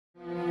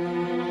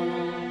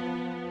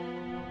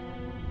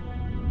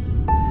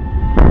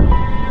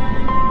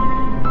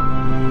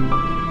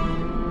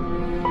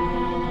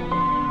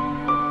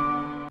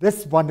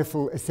This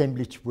wonderful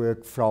assemblage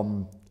work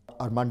from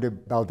Armando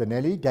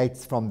Baldinelli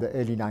dates from the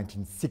early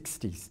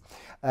 1960s.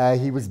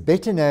 He was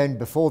better known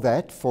before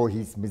that for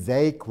his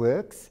mosaic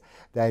works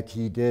that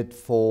he did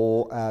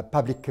for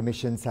public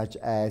commissions such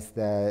as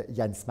the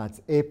Jan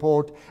Smuts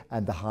Airport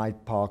and the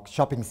Hyde Park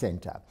Shopping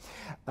Centre.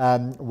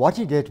 What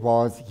he did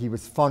was he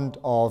was fond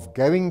of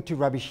going to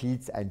rubbish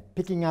heaps and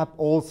picking up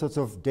all sorts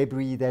of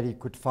debris that he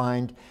could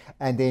find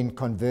and then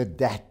convert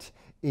that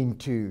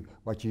into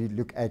what you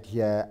look at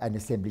here, an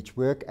assemblage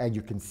work, and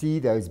you can see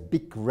those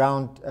big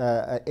round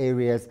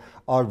areas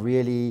are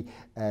really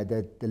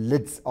the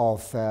lids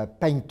of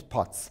paint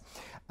pots,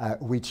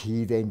 which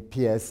he then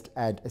pierced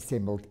and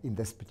assembled in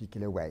this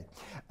particular way.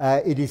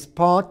 This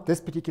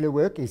particular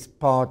work is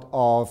part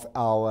of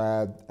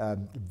our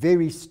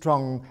very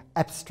strong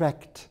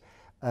abstract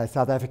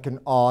South African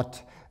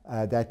art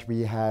that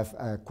we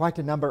have quite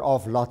a number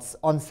of lots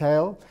on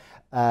sale.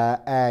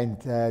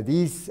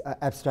 These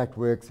abstract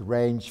works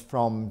range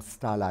from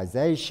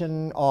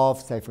stylization of,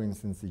 say for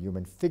instance, the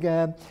human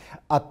figure,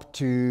 up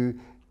to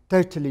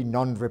totally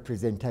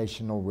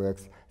non-representational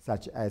works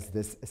such as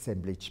this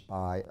assemblage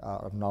by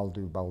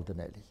Armando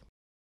Baldinelli.